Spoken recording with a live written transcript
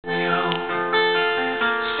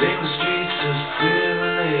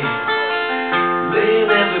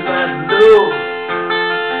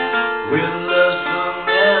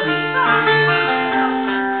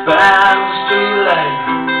by the street light,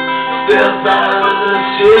 steps out of the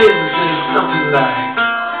shade and says something like,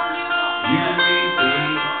 "You meet me,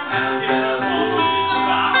 how about this?"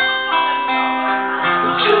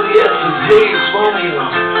 And Juliet says, "Hey, it's Romeo,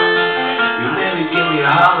 you nearly give me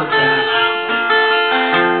a heart attack."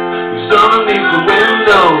 He's underneath the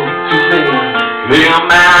window, she's saying, "Hey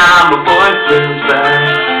man, my boyfriend's back.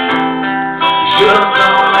 You should've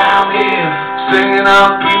come around here singing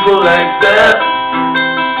out people like that.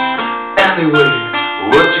 Anyway,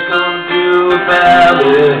 what you gonna do about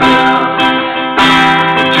it?"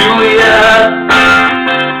 Juliet,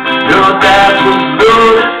 your dad was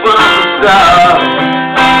loaded from the start.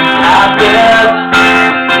 I bet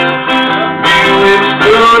you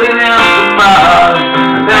exploded into Mars.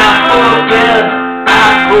 And I forget.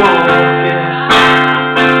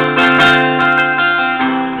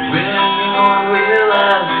 When you don't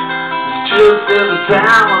realize it's just that the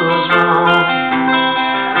time was wrong.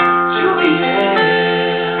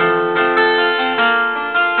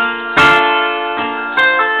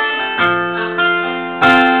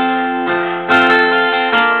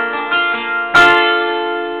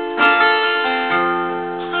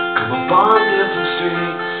 On different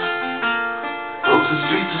streets, folks the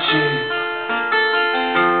streets of shame,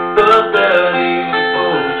 but they're easy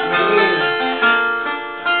both meet.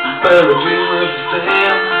 But the dream was the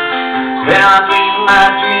same, and I dreamed my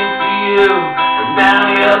dream for you, and now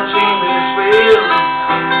your dream is real.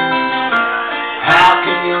 How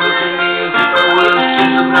can you look at me as if I was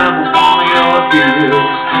just another one of your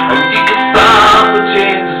deals? And you can stop the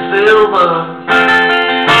chains of silver,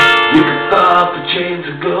 you can stop the chains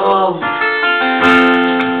of gold,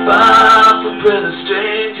 stop the pretty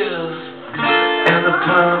strangers, and the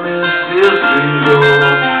promise is real.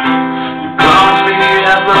 You promised me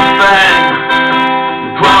everything, you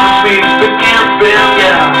promised me thick and thin,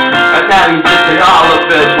 yeah, and now you just say all of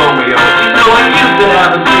this, Romeo. You know I used to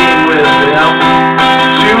have a scene with him,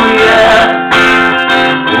 Juliet.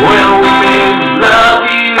 When we made love,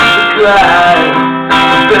 you used to cry.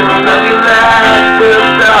 Then I love you like the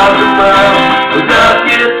stars above. I love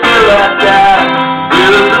you till I die.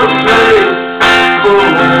 There's a place for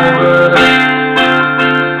us.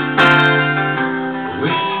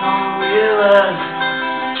 When you don't realize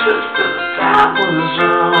just that the time was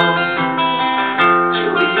wrong,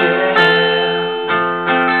 Juliet.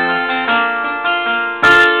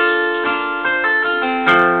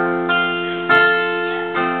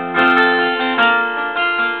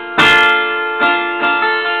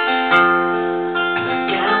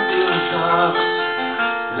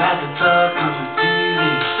 Like the talk of the TV,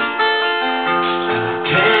 and I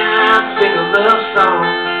can't sing a love song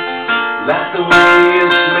like the way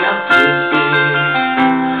it's meant to be.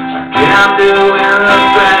 I can't do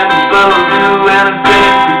anything but do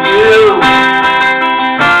anything for you.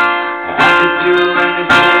 I could do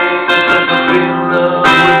anything except for be in love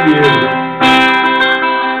with you.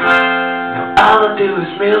 Now all I do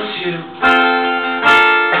is miss you,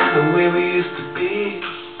 and the way we used to be.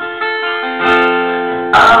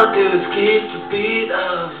 All I do is keep the beat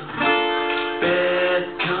of bad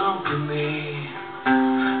company,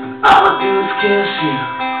 and all I do is kiss you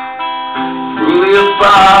through your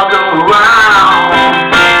bars around.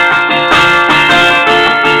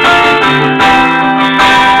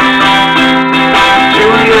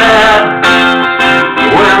 Juliet,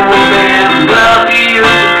 when we made love, you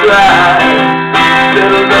used to cry.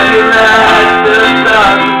 Still love you like the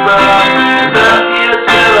stars above. Love you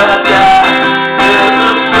till I die.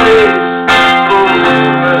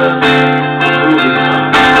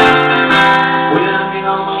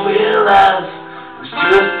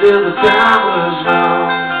 Till the time was wrong,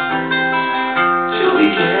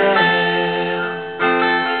 Juliet.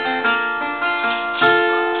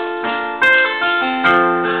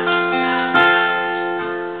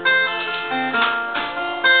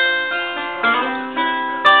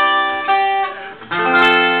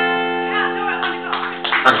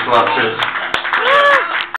 Thanks a lot, cheers.